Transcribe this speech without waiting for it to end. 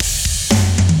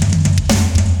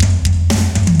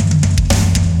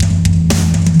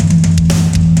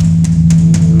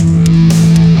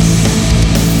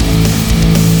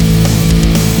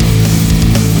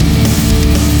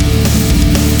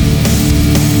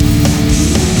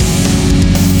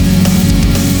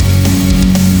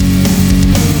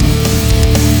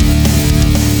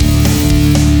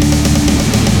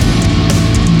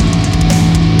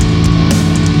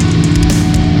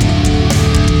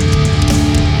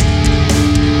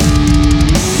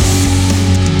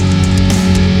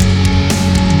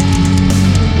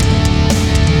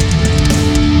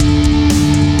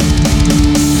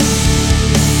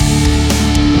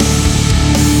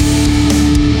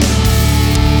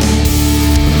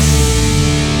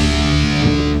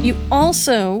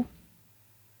also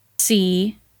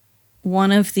see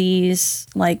one of these,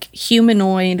 like,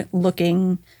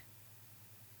 humanoid-looking,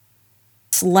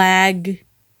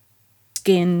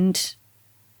 slag-skinned,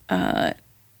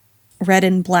 red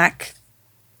and black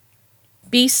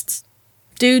beasts,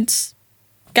 dudes,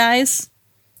 guys.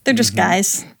 They're just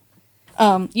guys.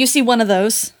 You see one of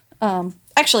those.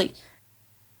 Actually,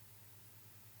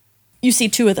 you see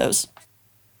two of those.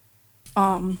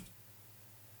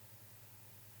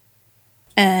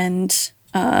 And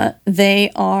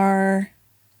they are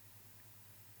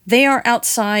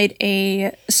outside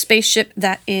a spaceship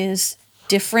that is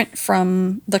different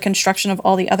from the construction of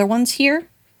all the other ones here.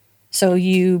 So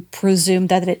you presume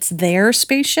that it's their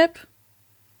spaceship.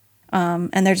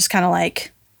 And they're just kind of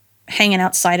like hanging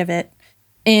outside of it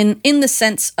in the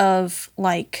sense of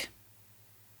like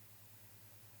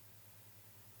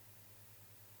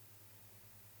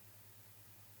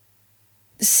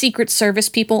Secret Service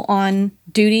people on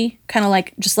duty, kind of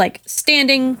like just like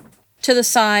standing to the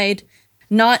side,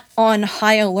 not on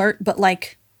high alert, but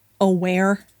like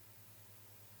aware.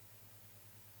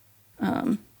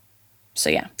 So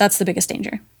yeah, that's the biggest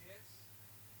danger.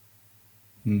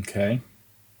 Okay.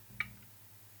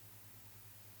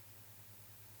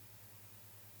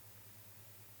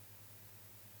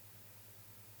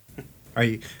 Are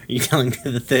you telling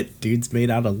me that dudes made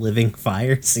out of living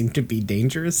fire seem to be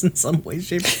dangerous in some way,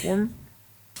 shape, or form?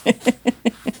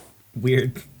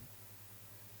 Weird.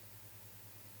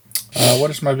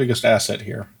 What is my biggest asset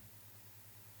here?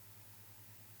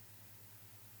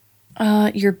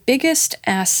 Your biggest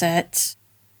asset.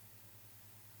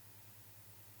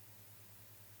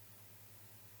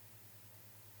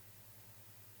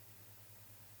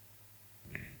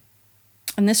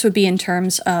 And this would be in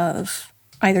terms of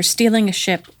either stealing a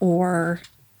ship or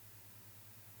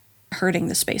hurting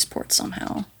the spaceport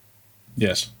somehow.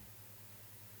 Yes.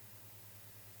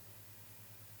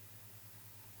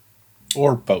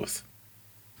 Or both.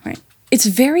 Right. It's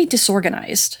very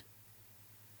disorganized.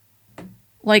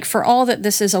 Like, for all that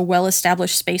this is a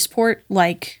well-established spaceport,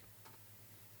 like,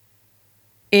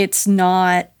 it's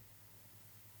not...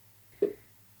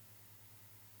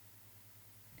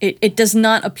 It does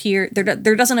not appear...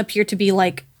 There doesn't appear to be,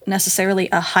 like, necessarily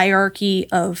a hierarchy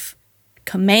of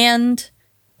command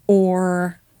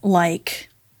or, like...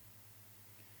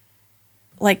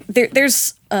 Like,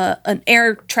 there's an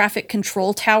air traffic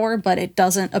control tower, but it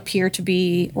doesn't appear to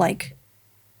be, like,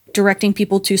 directing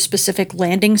people to specific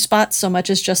landing spots so much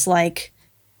as just, like,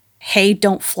 hey,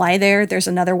 don't fly there. There's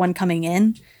another one coming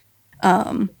in.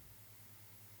 Yeah,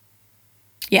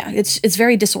 it's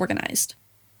very disorganized.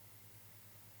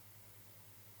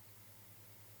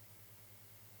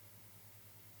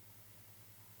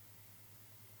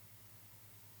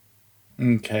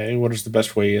 Okay, what is the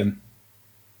best way in?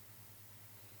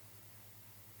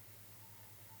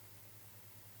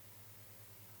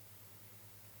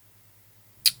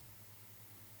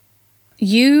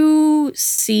 You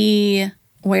see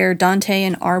where Dante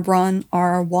and Arbron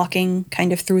are walking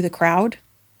kind of through the crowd.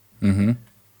 Mm-hmm.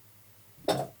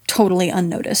 Totally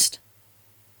unnoticed.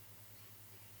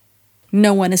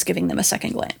 No one is giving them a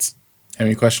second glance. How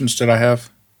many questions did I have?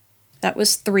 That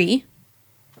was 3.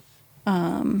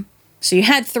 So you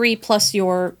had 3 plus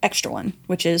your extra one,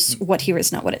 which is what here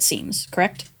is not what it seems,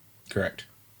 correct? Correct.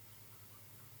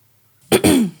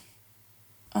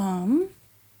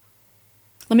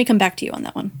 Let me come back to you on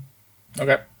that one.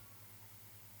 Okay.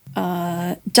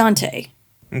 Dante.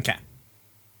 Okay.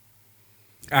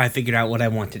 I figured out what I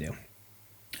want to do.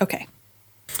 Okay.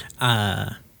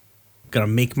 Gonna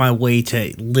make my way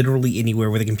to literally anywhere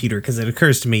with a computer, because it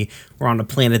occurs to me we're on a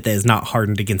planet that is not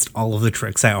hardened against all of the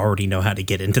tricks I already know how to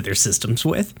get into their systems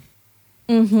with.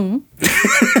 Mm-hmm.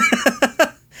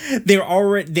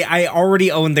 I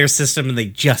already own their system and they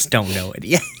just don't know it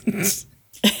yet.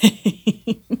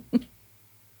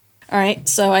 All right,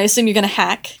 so I assume you're going to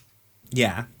hack.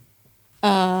 Yeah.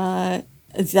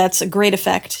 That's a great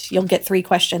effect. You'll get 3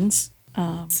 questions.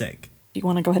 Sick. You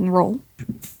want to go ahead and roll?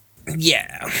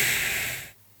 Yeah.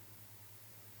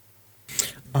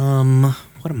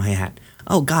 What am I at?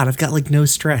 Oh god, I've got like no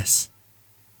stress.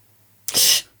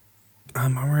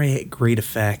 I'm already at great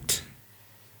effect.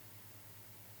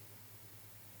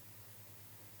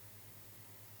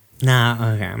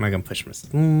 Nah, okay, I'm not gonna push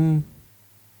myself. It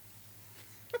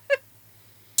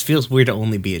feels weird to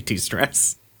only be at 2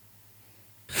 stress.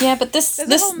 Yeah, but this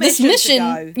whole mission, mission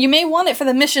to go. you may want it for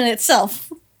the mission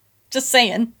itself. Just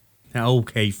saying.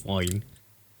 Okay, fine.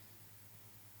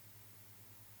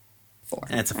 4.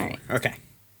 That's a 4. All right. Okay.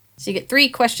 So you get 3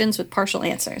 questions with partial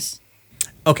answers.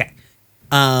 Okay.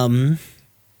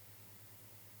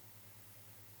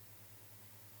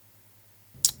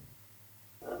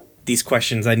 these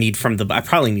questions I need from I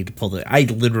probably need to pull I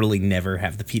literally never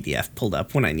have the PDF pulled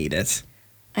up when I need it.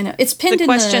 I know. It's pinned The in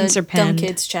questions the are pinned. Dumb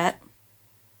Kids chat.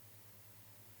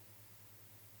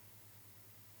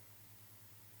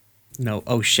 No,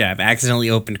 oh shit, I've accidentally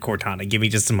opened Cortana. Give me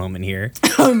just a moment here.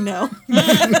 Oh, no.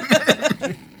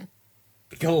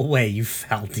 Go away, you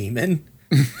foul demon.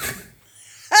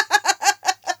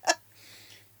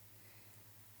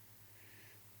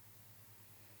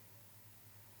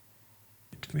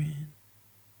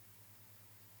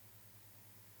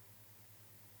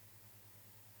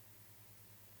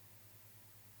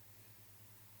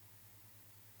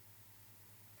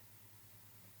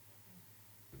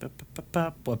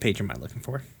 What page am I looking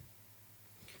for?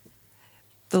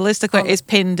 The list of is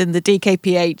pinned in the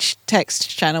DKPH text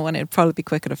channel, and it'd probably be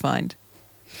quicker to find.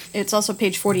 It's also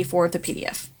page 44 of the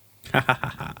PDF.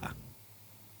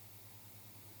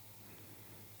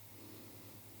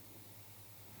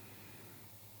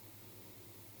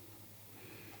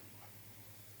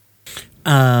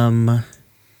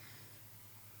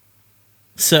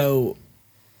 So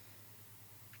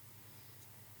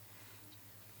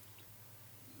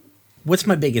what's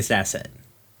my biggest asset?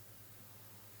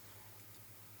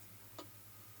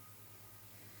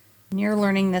 And you're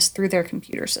learning this through their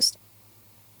computer system.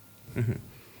 Mm-hmm.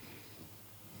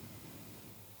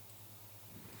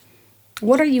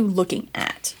 What are you looking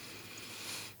at?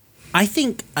 I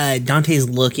think Dante's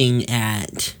looking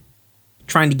at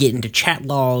trying to get into chat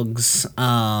logs,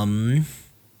 pull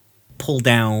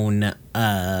down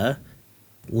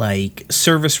like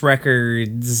service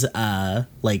records,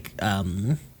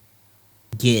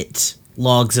 get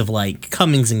logs of like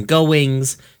comings and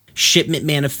goings, shipment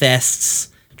manifests,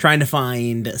 trying to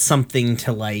find something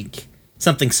to like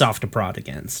something soft to prod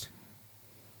against.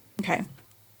 Okay.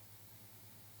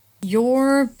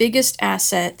 Your biggest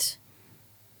asset.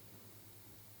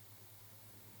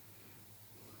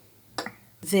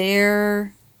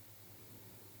 There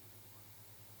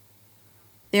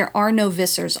are no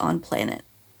Vissers on planet.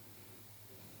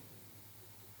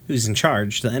 Who's in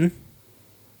charge then?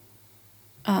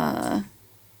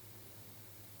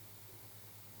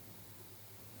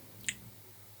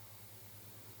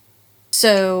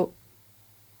 So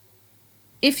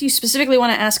if you specifically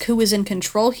want to ask who is in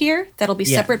control here, that'll be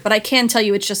separate, but I can tell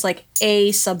you it's just like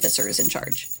a sub-Visser is in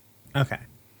charge. Okay.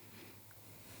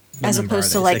 As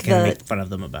opposed to like I can make fun of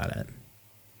them about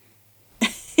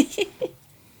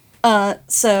it.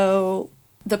 So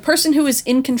the person who is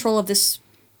in control of this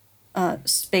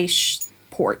space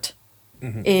port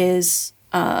is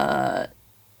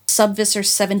Sub-Visser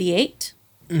 78.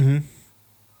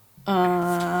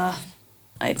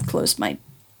 I've closed my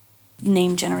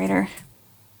name generator.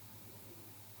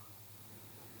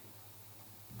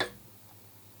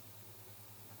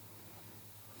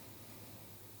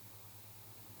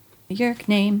 Yerk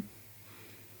name.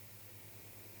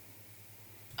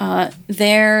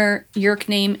 Their Yerk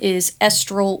name is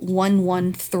Estral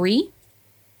 113.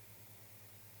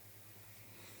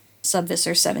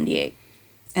 Sub-Visser 78.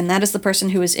 And that is the person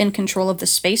who is in control of the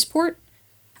spaceport.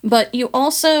 But you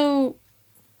also...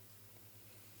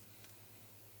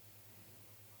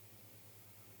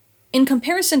 In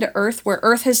comparison to Earth, where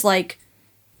Earth has like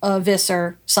a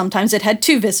Visser, sometimes it had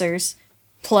two Vissers,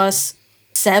 plus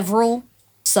several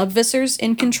sub-Vissers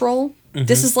in control.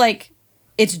 This is like,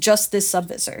 it's just this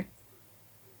sub-Visser.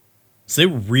 So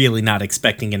they're really not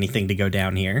expecting anything to go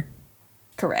down here.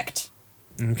 Correct.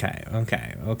 Okay.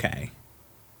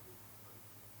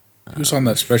 Who's on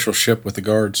that special ship with the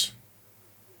guards?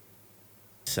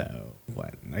 So,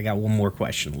 what? I got one more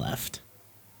question left.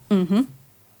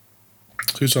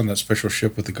 Who's on that special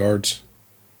ship with the guards?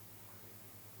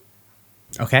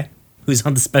 Okay. Who's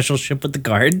on the special ship with the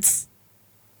guards?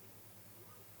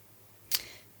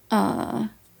 I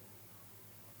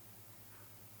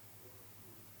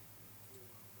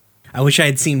wish I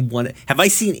had seen one. Have I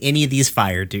seen any of these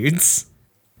fire dudes?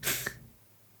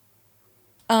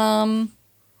 You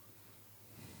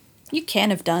can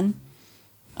have done.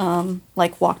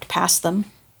 Like walked past them.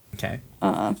 Okay.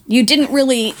 You didn't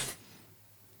really...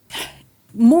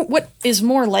 What is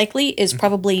more likely is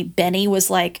probably Benny was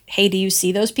like, hey, do you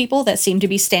see those people that seem to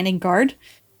be standing guard?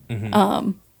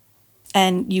 And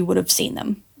you would have seen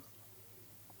them.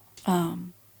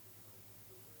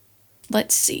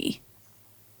 Let's see.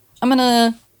 I'm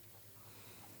gonna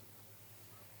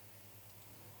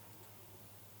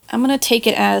take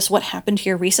it as what happened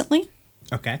here recently.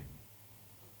 Okay.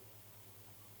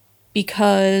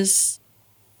 Because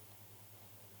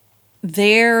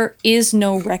there is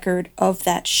no record of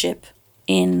that ship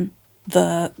in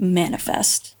the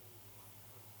manifest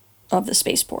of the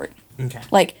spaceport. Okay.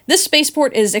 Like, this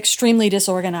spaceport is extremely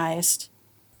disorganized,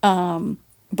 but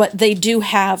they do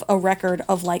have a record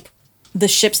of, like, the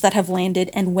ships that have landed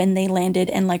and when they landed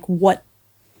and, like, what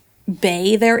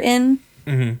bay they're in,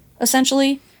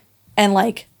 essentially. And,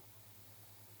 like,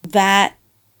 that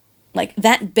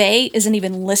bay isn't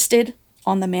even listed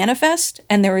on the manifest,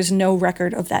 and there is no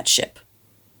record of that ship.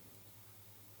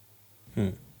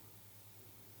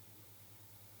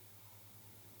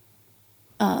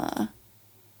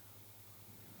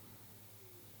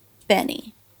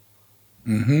 Benny.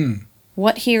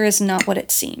 What here is not what it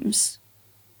seems.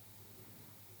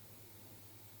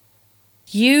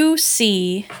 You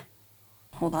see...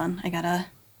 Hold on, I gotta...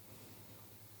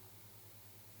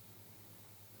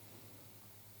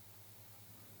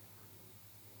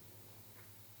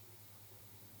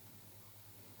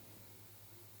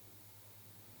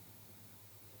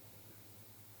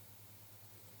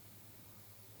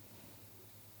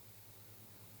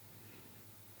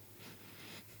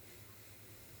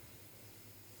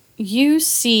 You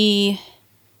see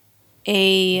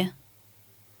a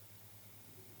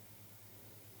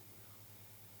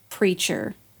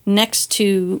creature next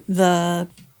to the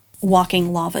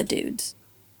walking lava dudes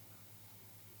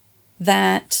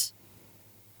that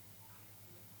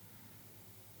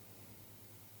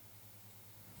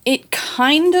it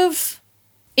kind of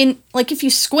like if you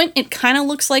squint it kind of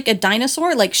looks like a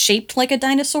dinosaur, like shaped like a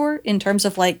dinosaur in terms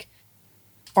of like,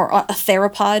 or a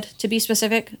theropod to be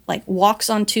specific, like walks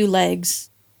on two legs,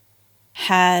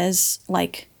 has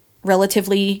like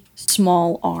relatively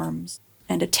small arms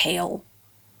and a tail.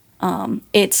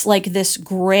 It's like this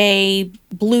gray,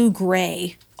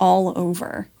 blue-gray all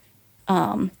over.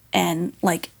 And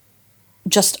like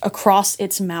just across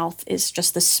its mouth is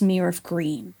just the smear of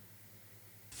green.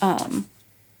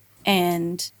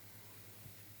 And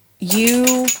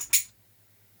you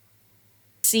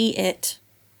see it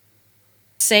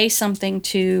say something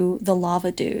to the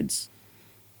lava dudes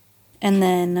and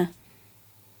then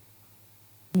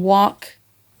walk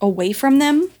away from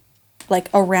them, like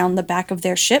around the back of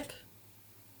their ship.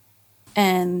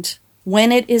 And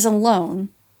when it is alone,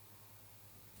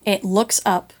 it looks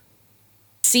up,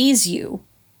 sees you,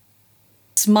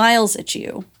 smiles at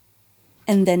you,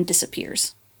 and then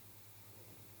disappears.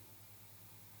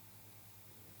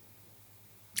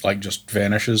 Like just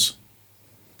vanishes.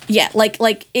 Yeah,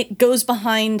 like it goes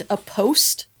behind a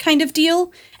post kind of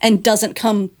deal and doesn't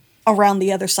come around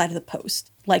the other side of the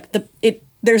post. Like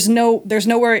there's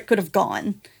nowhere it could have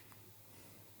gone.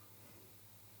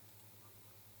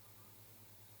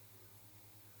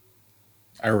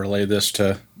 I relay this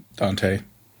to Dante.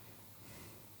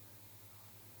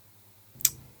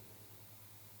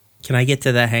 Can I get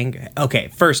to the hang? Okay,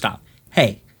 first off,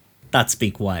 hey, thought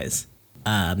speak wise.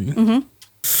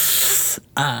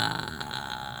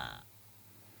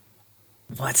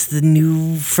 What's the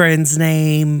new friend's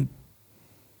name?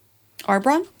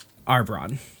 Arbron?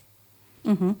 Arbron.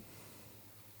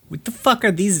 What the fuck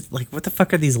are these? Like, what the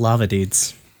fuck are these lava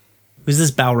dudes? Who's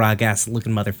this Balrog ass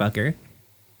looking motherfucker?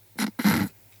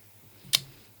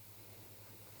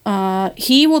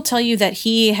 He will tell you that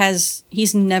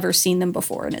he's never seen them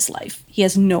before in his life. He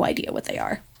has no idea what they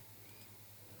are.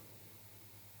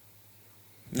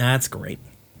 That's great.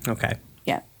 Okay.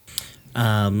 Yeah.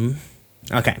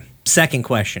 Okay. Second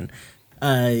question.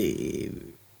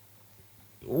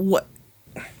 What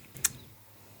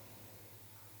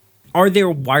are there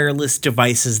wireless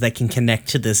devices that can connect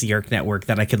to this Yerk network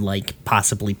that I could like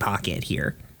possibly pocket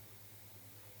here?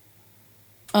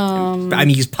 I mean,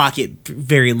 use pocket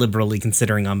very liberally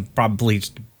considering I'm probably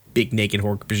just a big naked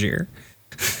Hork-Bajir.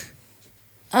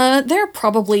 There are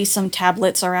probably some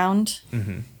tablets around.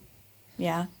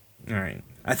 Yeah. All right.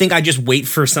 I think I just wait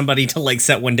for somebody to like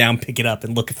set one down, pick it up,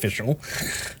 and look official.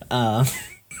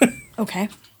 Okay.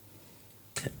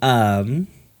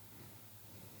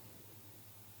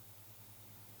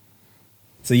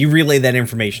 So you relay that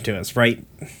information to us, right?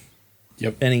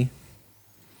 Yep. Benny?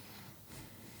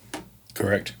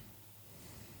 Correct.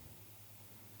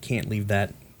 Can't leave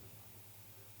that.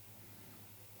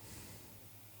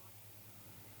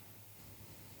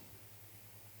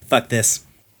 Fuck this.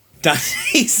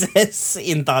 Dante says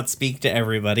in thought speak to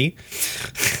everybody.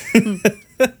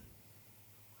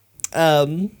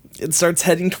 It starts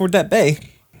heading toward that bay.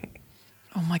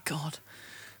 Oh my god.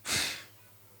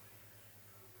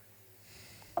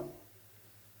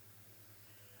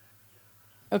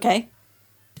 Okay.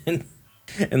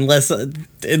 Unless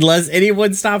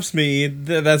anyone stops me,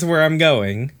 that's where I'm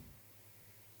going.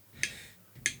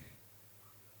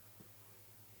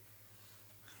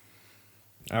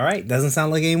 All right, doesn't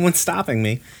sound like anyone's stopping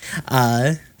me.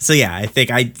 So yeah, I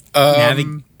think I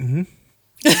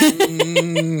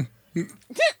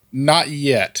Not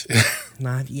yet.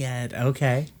 Not yet.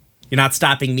 Okay. You're not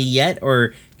stopping me yet,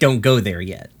 or don't go there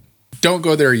yet? Don't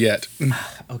go there yet.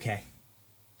 Okay.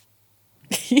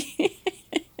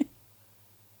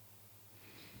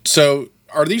 So,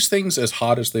 are these things as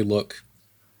hot as they look?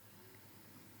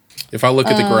 If I look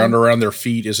at the ground around their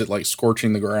feet, is it like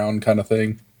scorching the ground kind of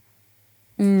thing?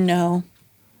 No.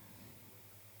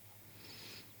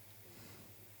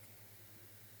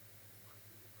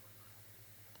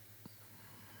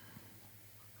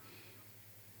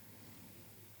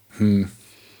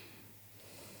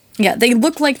 Yeah, they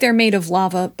look like they're made of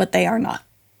lava, but they are not.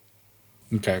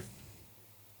 Okay.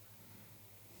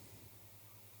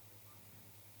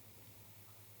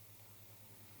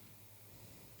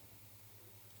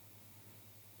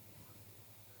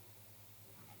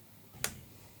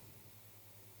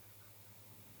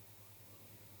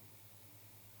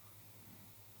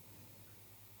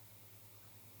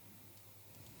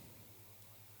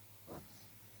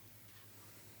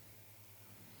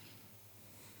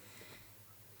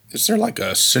 Is there like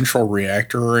a central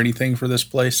reactor or anything for this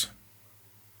place?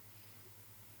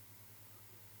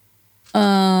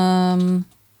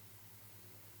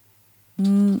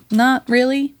 Not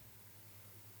really.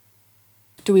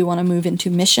 Do we want to move into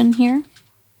mission here?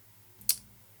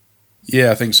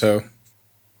 Yeah, I think so.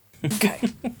 Okay.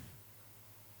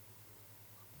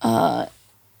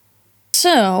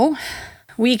 So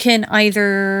we can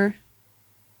either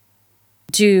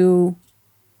do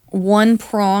one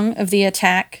prong of the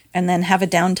attack and then have a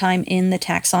downtime in the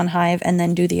Taxon Hive and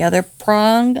then do the other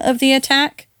prong of the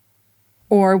attack.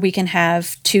 Or we can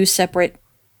have two separate,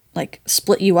 like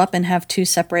split you up and have two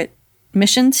separate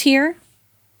missions here.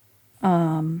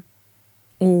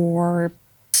 Or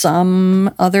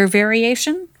some other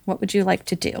variation. What would you like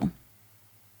to do?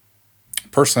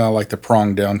 Personally, I like the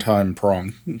prong downtime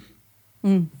prong.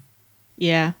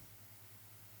 Yeah.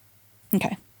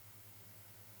 Okay.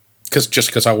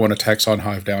 Because I want a Taxon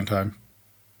Hive downtime.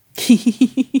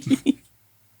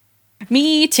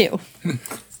 Me too.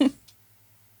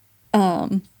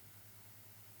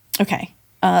 Okay.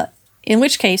 In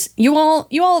which case, you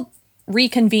all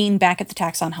reconvene back at the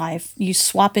Taxon Hive. You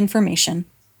swap information.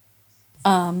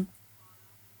 And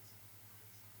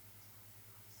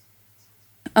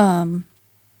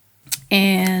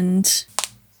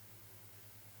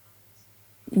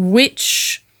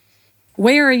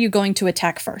where are you going to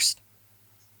attack first?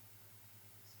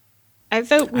 I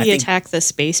vote we attack the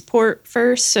spaceport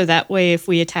first, so that way if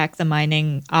we attack the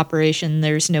mining operation,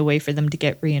 there's no way for them to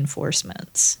get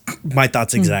reinforcements. My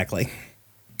thoughts exactly.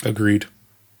 Agreed.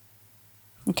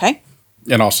 Okay.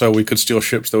 And also, we could steal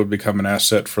ships that would become an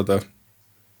asset for the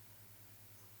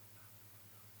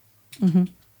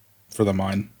for the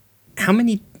mine. How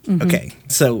many? Okay,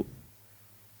 so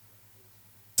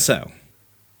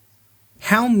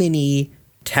how many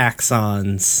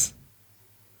taxons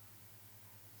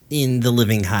in the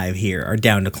living hive here are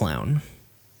down to clown?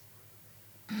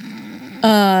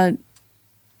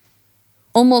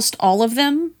 Almost all of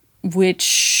them,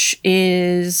 which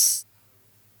is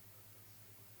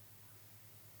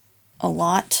a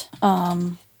lot.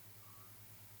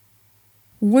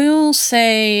 We'll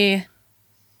say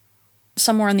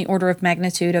somewhere on the order of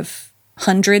magnitude of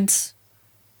hundreds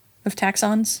of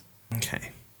taxons.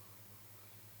 Okay.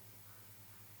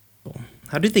 Cool.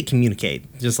 How do they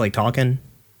communicate? Just like talking?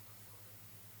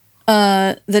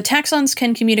 The taxons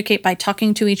can communicate by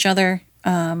talking to each other.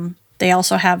 They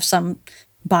also have some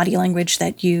body language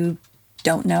that you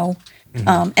don't know.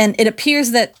 And it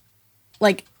appears that,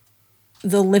 like,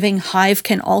 the living hive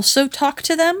can also talk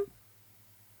to them.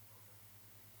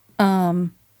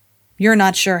 You're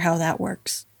not sure how that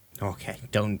works. Okay,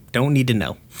 don't need to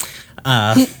know.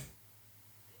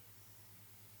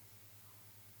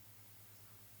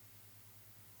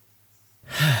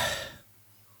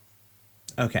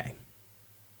 Okay.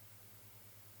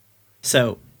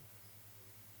 So,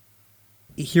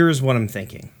 here's what I'm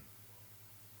thinking.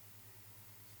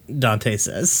 Dante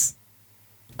says,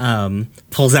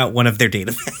 pulls out one of their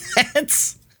data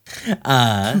sets,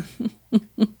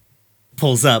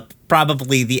 pulls up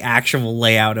probably the actual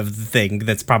layout of the thing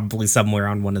that's probably somewhere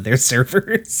on one of their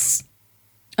servers.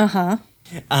 Uh-huh.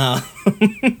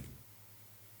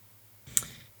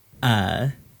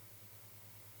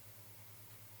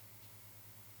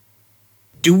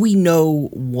 Do we know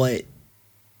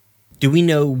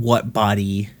what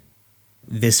body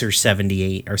Visser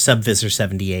 78 or Sub-Visser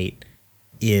 78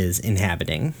 is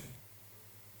inhabiting?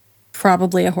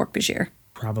 Probably a Hork-Bajir.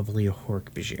 Probably a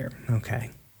Hork-Bajir.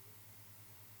 Okay.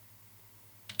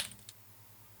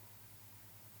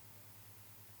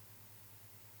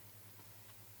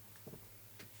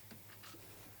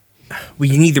 we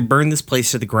can either burn this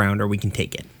place to the ground or we can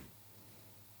take it.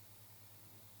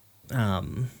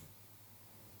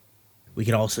 We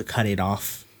could also cut it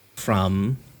off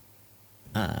from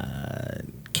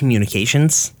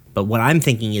communications. But what I'm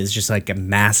thinking is just like a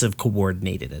massive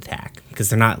coordinated attack, because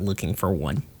they're not looking for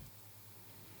one.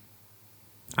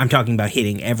 I'm talking about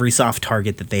hitting every soft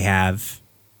target that they have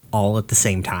all at the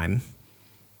same time.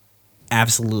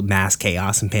 Absolute mass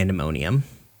chaos and pandemonium.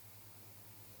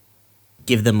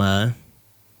 Give them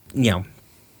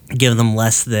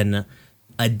less than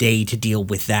a day to deal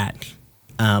with that.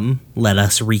 Let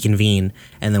us reconvene,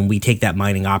 and then we take that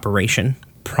mining operation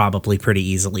probably pretty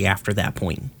easily after that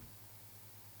point.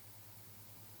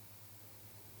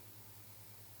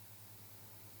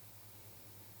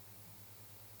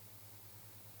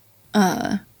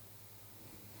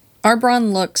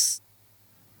 Arbron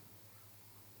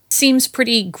seems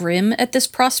pretty grim at this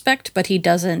prospect, but he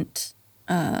doesn't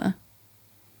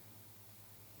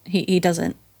he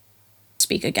doesn't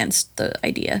speak against the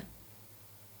idea.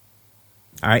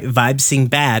 All right, vibes seem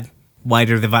bad. Why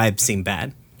do the vibes seem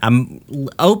bad? I'm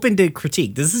open to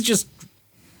critique. This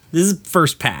is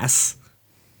first pass.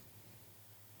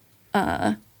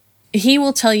 He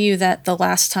will tell you that the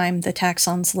last time the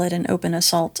Taxons led an open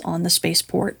assault on the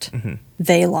spaceport,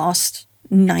 they lost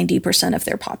 90% of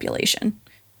their population.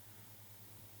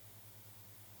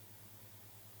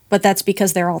 But that's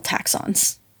because they're all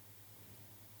Taxons.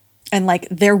 And, like,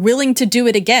 they're willing to do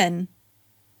it again,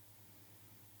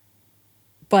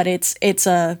 but it's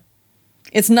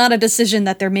not a decision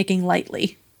that they're making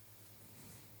lightly.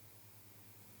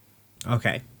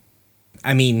 Okay.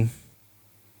 I mean,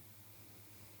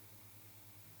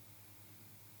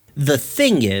 the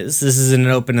thing is, this is an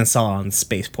open assault on the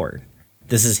spaceport.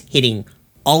 This is hitting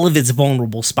all of its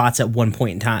vulnerable spots at one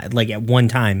point in time, like at one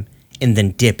time, and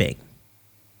then dipping.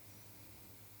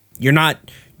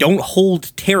 Don't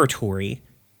hold territory,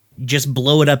 just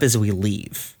blow it up as we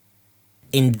leave.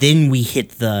 And then we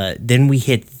hit,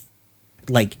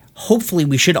 like, hopefully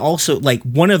we should also, like,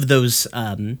 one of those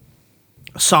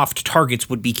soft targets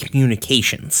would be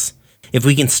communications. If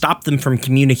we can stop them from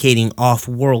communicating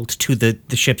off-world to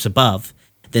the ships above,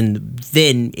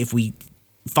 then if we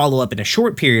follow up in a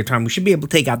short period of time, we should be able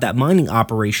to take out that mining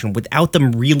operation without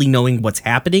them really knowing what's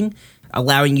happening,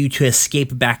 allowing you to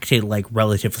escape back to, like,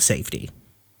 relative safety.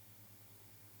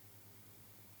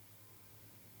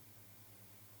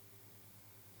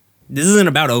 This isn't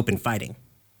about open fighting.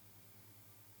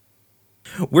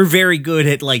 We're very good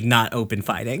at, like, not open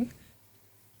fighting.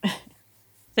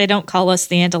 They don't call us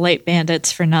the Andalite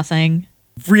Bandits for nothing.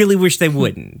 Really wish they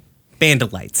wouldn't.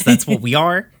 Bandolites, that's what we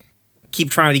are.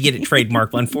 Keep trying to get it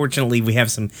trademarked, but unfortunately we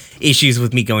have some issues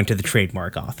with me going to the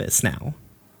trademark office now.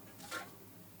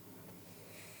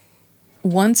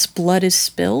 Once blood is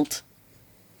spilled,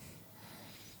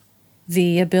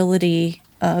 the ability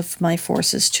of my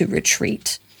forces to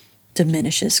retreat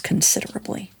diminishes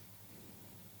considerably.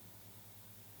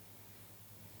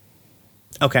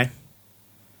 Okay.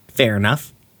 Fair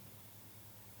enough.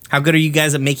 How good are you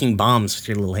guys at making bombs with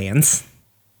your little hands?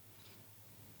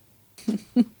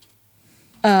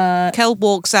 Kel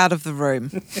walks out of the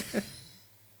room.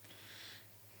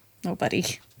 Nobody.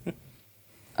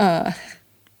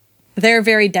 They're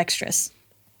very dexterous.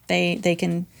 They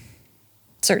can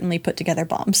certainly put together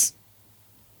bombs.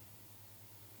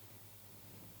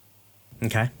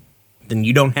 Okay. Then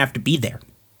you don't have to be there.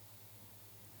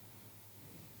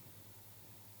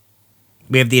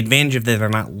 We have the advantage of that they're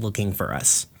not looking for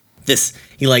us.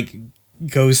 He, like,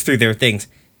 goes through their things.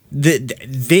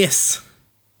 This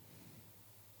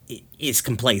is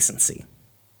complacency.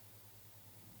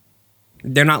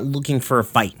 They're not looking for a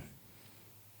fight.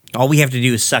 All we have to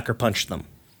do is sucker punch them.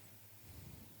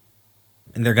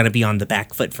 And they're going to be on the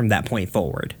back foot from that point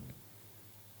forward.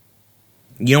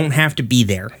 You don't have to be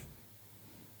there.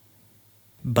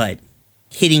 But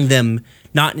hitting them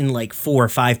not in like 4 or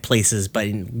 5 places, but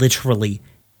in literally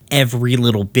every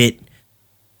little bit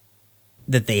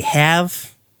that they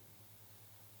have,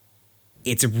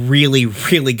 it's really,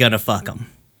 really gonna fuck them.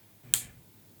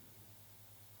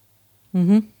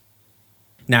 Mm-hmm.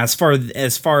 Now, as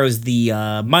far as the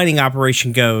mining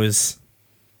operation goes,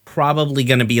 probably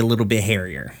gonna be a little bit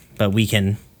hairier, but we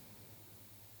can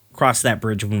cross that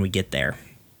bridge when we get there.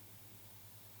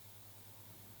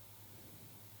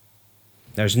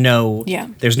 There's no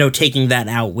taking that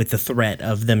out with the threat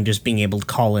of them just being able to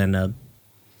call in a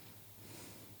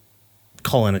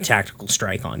tactical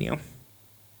strike on you.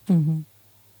 Mm-hmm.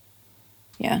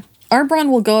 Yeah.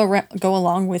 Arbron will go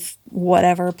along with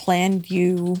whatever plan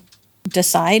you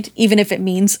decide, even if it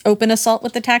means open assault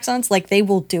with the Taxons. Like, they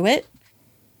will do it,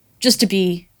 just to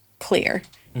be clear.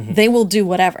 They will do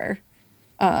whatever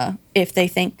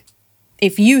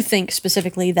if you think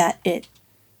specifically that it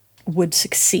would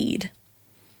succeed.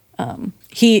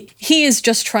 He is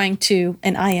just trying to,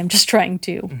 and I am just trying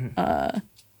to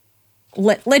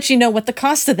let you know what the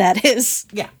cost of that is.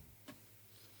 Yeah.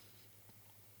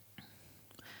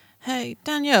 Hey,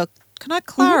 Danielle, can I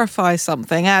clarify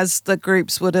something as the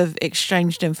groups would have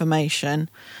exchanged information?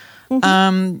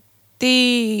 The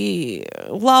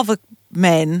lava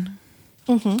men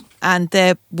and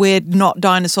their weird not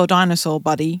dinosaur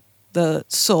buddy, the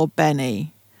Saw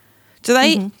Benny,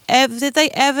 did they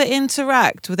ever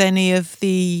interact with any of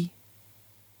the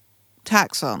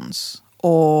taxons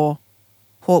or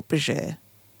Hork-Bajir?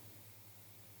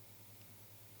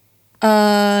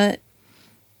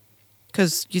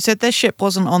 Because you said their ship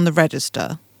wasn't on the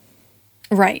register.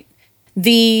 Right.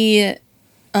 The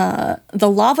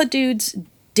lava dudes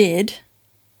did.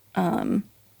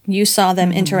 You saw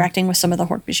them interacting with some of the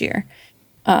Hork-Bajir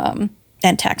and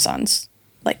taxons,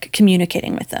 like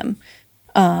communicating with them.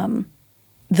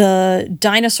 The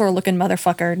dinosaur-looking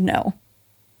motherfucker, no.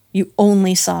 You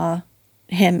only saw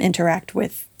him interact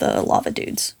with the lava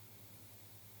dudes.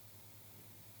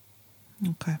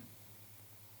 Okay.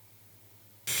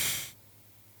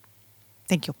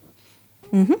 Thank you.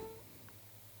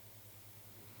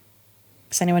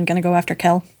 Is anyone going to go after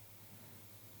Kel?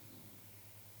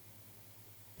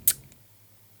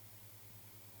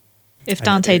 If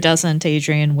Dante doesn't,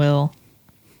 Adrian will.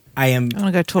 I'm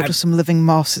gonna go talk to some living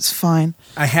moss. It's fine.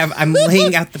 I'm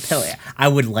laying out the pill. I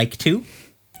would like to.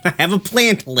 I have a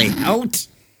plan to lay out.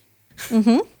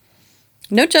 No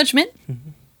judgment.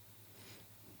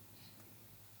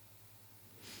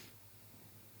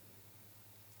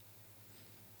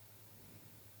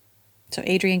 So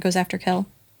Adrian goes after Kel.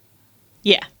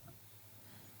 Yeah.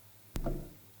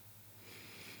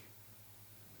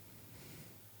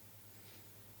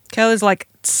 Kel is like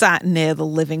sat near the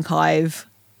living hive,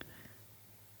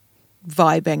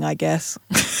 vibing, I guess.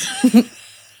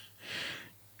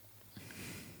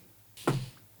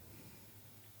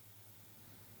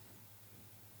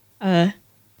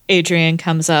 Adrian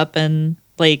comes up and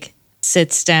like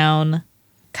sits down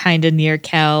kind of near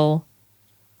Kel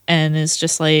and is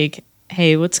just like,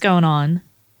 "Hey, what's going on?"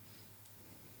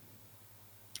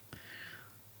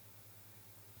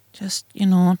 Just,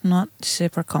 not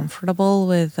super comfortable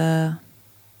with the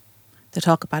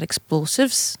talk about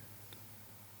explosives.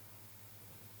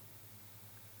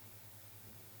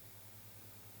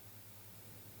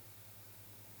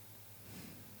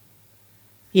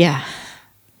 Yeah.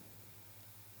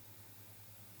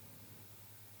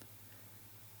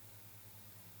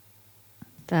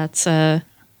 That's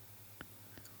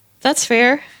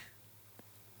fair.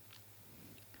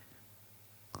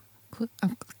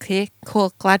 Okay,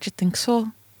 cool. Glad you think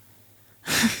so.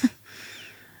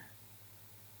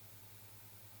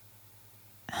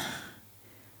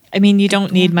 I mean, you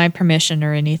don't need my permission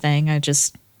or anything. I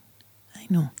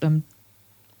know. um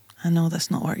I know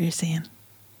that's not what you're saying.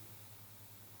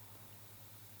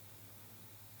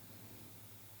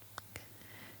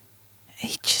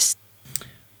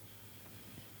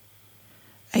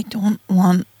 I don't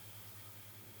want.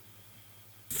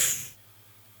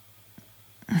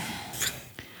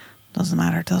 Doesn't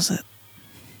matter, does it?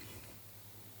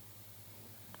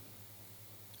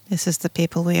 This is the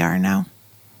people we are now.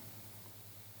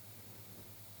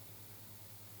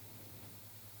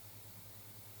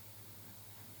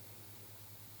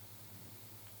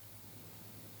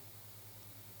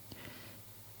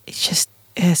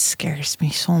 It scares me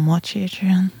so much,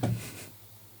 Adrian.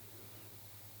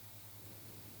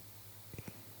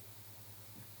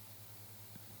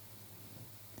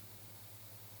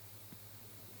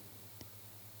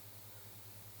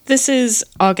 This is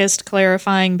August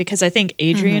clarifying because I think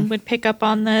Adrian would pick up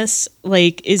on this.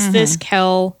 Like, is this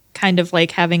Kel kind of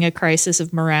like having a crisis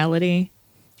of morality?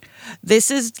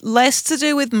 This is less to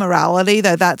do with morality,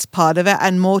 though that's part of it,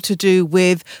 and more to do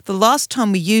with the last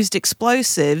time we used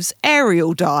explosives,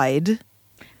 Ariel died.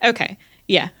 Okay.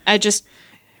 Yeah.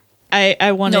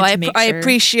 I wanted to make sure. I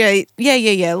appreciate.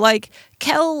 Yeah. Like,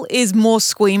 Kel is more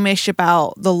squeamish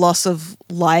about the loss of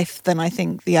life than I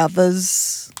think the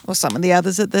others, or some of the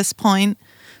others at this point.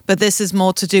 But this is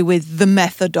more to do with the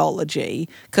methodology,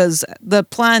 because the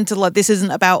plan to, like, this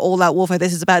isn't about all-out warfare.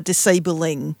 This is about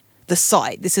disabling the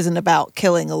site. This isn't about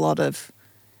killing a lot of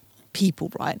people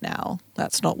right now.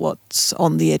 That's not what's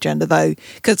on the agenda, though,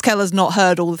 because Keller's not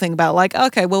heard all the thing about, like,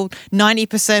 okay, well,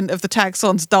 90% of the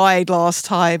taxons died last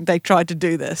time they tried to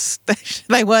do this.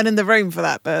 They weren't in the room for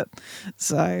that bit.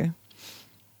 So,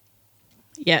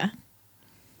 yeah.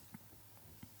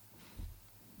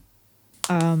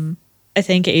 I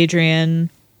think Adrian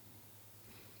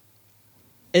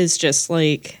is just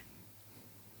like,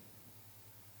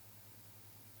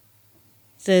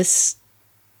 this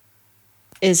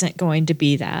isn't going to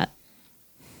be that.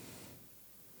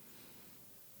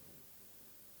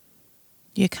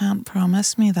 You can't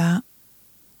promise me that.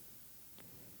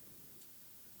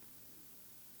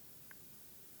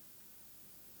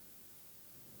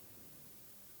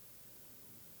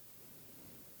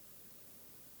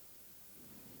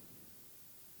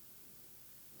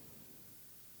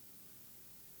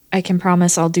 I can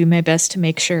promise I'll do my best to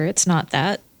make sure it's not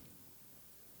that.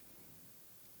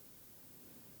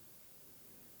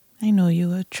 I know you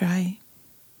would try.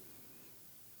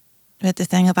 But the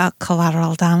thing about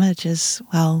collateral damage is,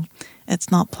 well,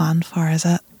 it's not planned for, is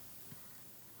it?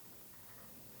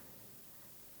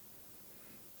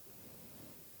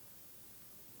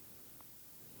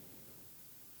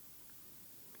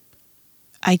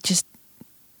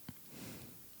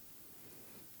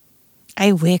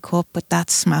 I wake up with that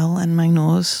smell in my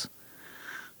nose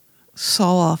so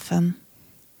often,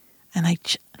 and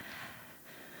it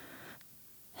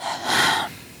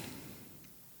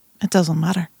doesn't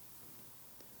matter.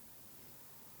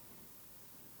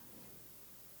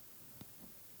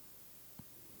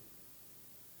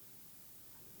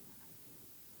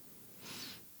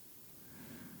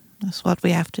 That's what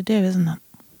we have to do, isn't it?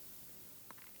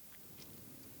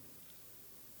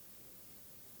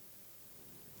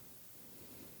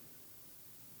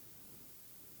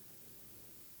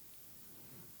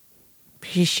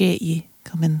 Appreciate you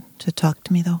coming to talk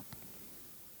to me, though.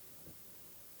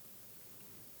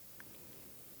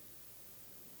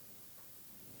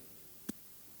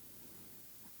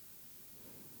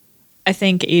 I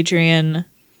think Adrian,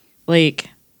 like,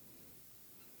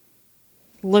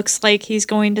 looks like he's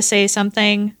going to say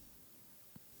something,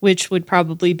 which would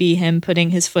probably be him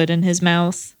putting his foot in his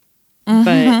mouth. Mm-hmm.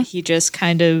 But he just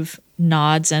kind of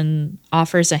nods and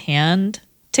offers a hand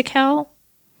to Kel.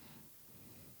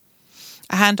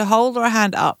 A hand to hold or a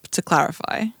hand up, to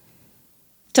clarify?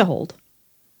 To hold.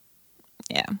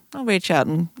 Yeah, I'll reach out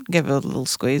and give it a little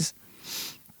squeeze.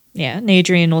 Yeah, and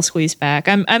Adrian will squeeze back.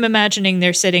 I'm imagining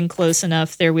they're sitting close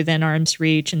enough, they're within arm's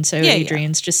reach, and so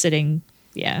Adrian's just sitting,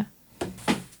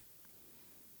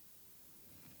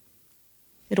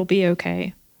 It'll be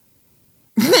okay.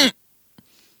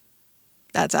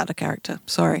 That's out of character.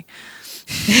 Sorry.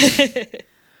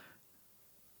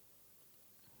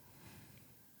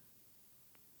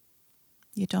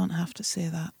 You don't have to say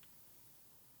that.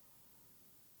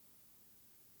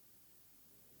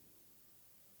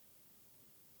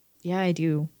 Yeah, I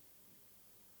do.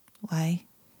 Why?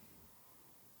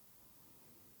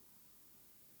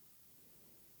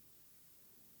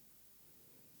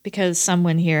 Because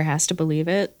someone here has to believe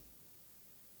it.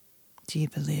 Do you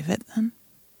believe it then?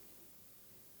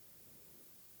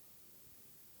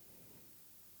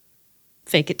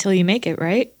 Fake it till you make it,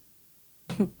 right?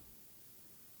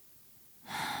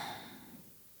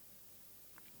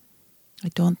 I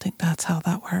don't think that's how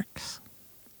that works.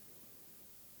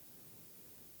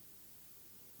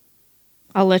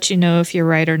 I'll let you know if you're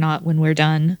right or not when we're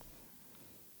done.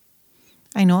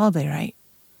 I know I'll be right.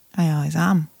 I always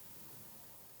am.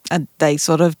 And they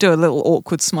sort of do a little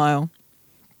awkward smile.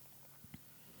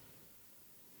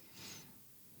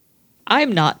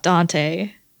 I'm not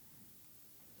Dante.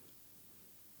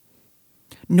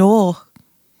 No.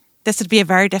 This would be a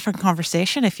very different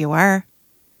conversation if you were.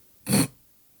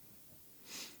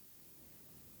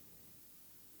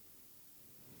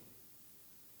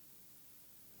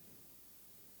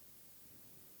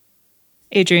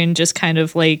 Adrian just kind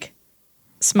of like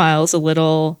smiles a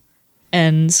little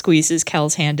and squeezes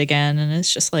Kel's hand again, and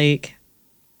it's just like,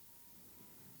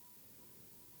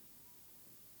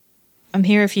 I'm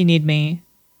here if you need me.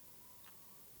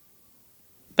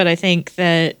 But I think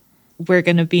that we're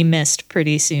going to be missed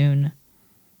pretty soon.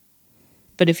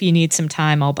 But if you need some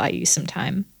time, I'll buy you some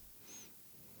time.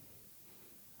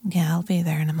 Yeah, I'll be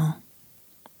there in a mo.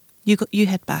 You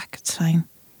head back. It's fine.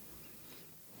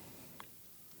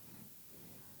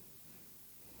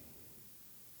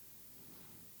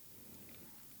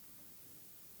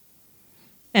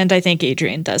 And I think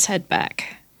Adrian does head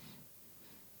back.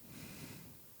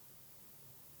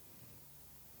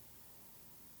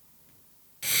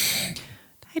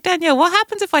 Hey, Danielle, what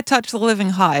happens if I touch the living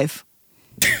hive?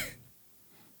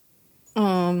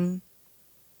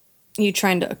 You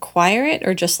trying to acquire it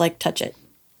or just like touch it?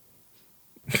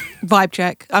 Vibe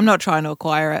check. I'm not trying to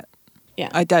acquire it. Yeah.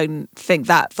 I don't think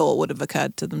that thought would have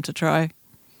occurred to them to try.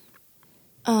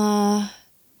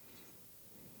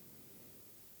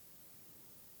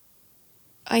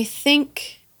 I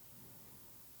think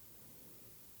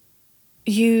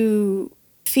you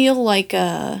feel like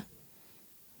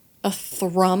a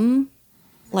thrum,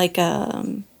 like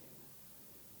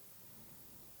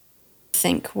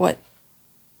think what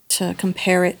to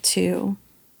compare it to.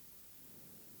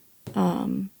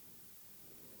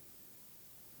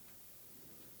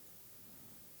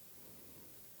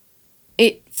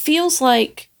 It feels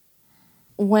like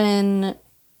when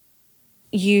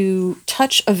you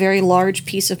touch a very large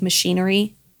piece of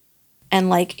machinery and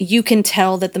like you can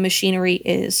tell that the machinery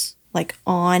is like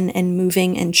on and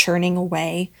moving and churning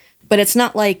away, but it's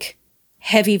not like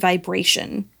heavy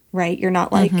vibration, right? You're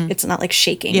not like it's not like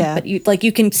shaking, Yeah. but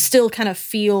you can still kind of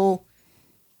feel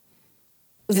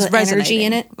the It's energy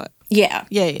in resonating, it. but- Yeah.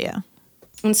 Yeah.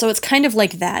 And so it's kind of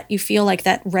like that. You feel like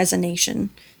that resonation.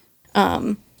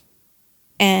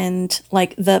 And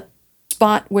like the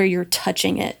spot where you're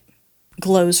touching it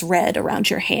glows red around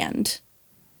your hand.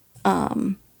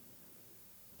 And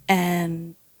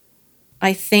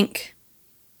I think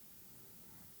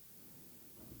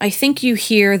you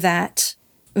hear that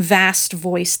vast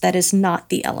voice that is not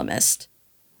the Elemist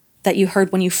that you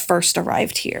heard when you first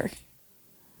arrived here.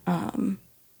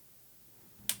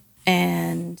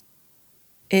 And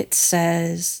it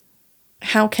says,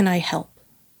 "How can I help?"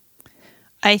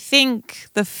 I think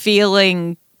the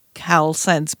feeling Cal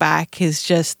sends back is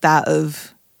just that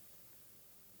of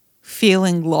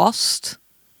feeling lost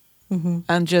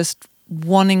and just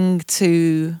wanting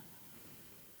to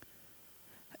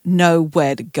know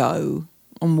where to go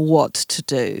and what to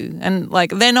do. And like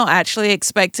they're not actually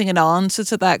expecting an answer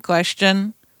to that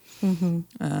question.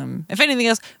 If anything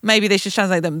else, maybe they should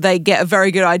translate them. They get a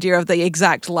very good idea of the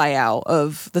exact layout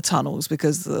of the tunnels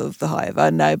because of the hive.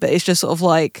 I don't know, but it's just sort of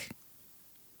like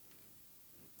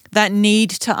that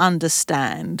need to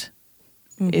understand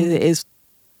is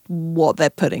what they're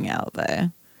putting out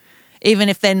there. Even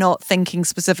if they're not thinking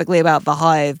specifically about the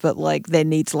hive, but like their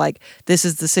needs, like this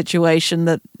is the situation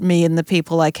that me and the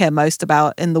people I care most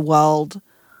about in the world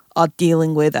are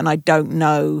dealing with, and I don't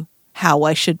know how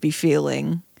I should be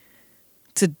feeling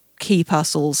to keep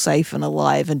us all safe and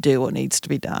alive and do what needs to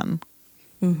be done.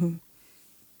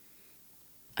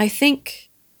 I think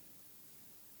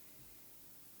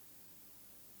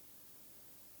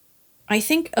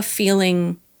a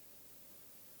feeling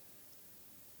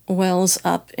wells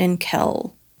up in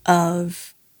Kel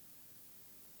of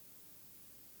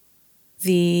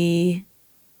the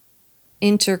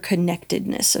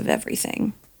interconnectedness of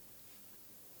everything.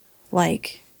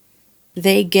 Like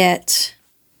they get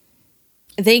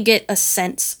a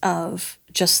sense of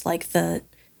just like the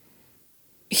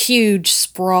huge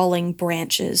sprawling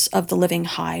branches of the living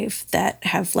hive that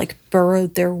have like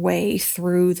burrowed their way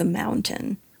through the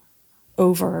mountain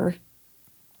over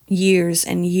years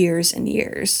and years and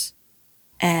years,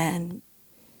 and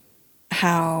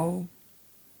how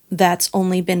that's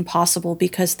only been possible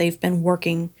because they've been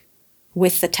working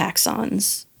with the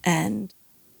taxons and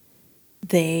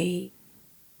they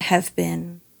have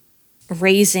been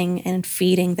raising and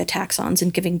feeding the taxons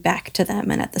and giving back to them,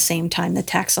 and at the same time the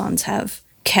taxons have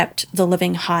kept the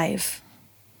living hive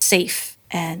safe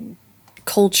and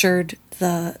cultured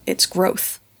its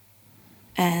growth.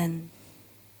 And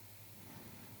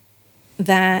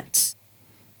that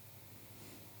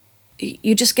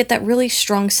you just get that really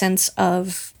strong sense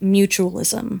of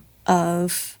mutualism,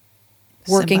 of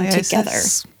working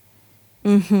Symbiosis.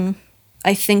 together.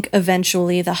 I think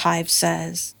eventually the hive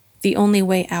says, "The only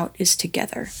way out is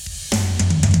together."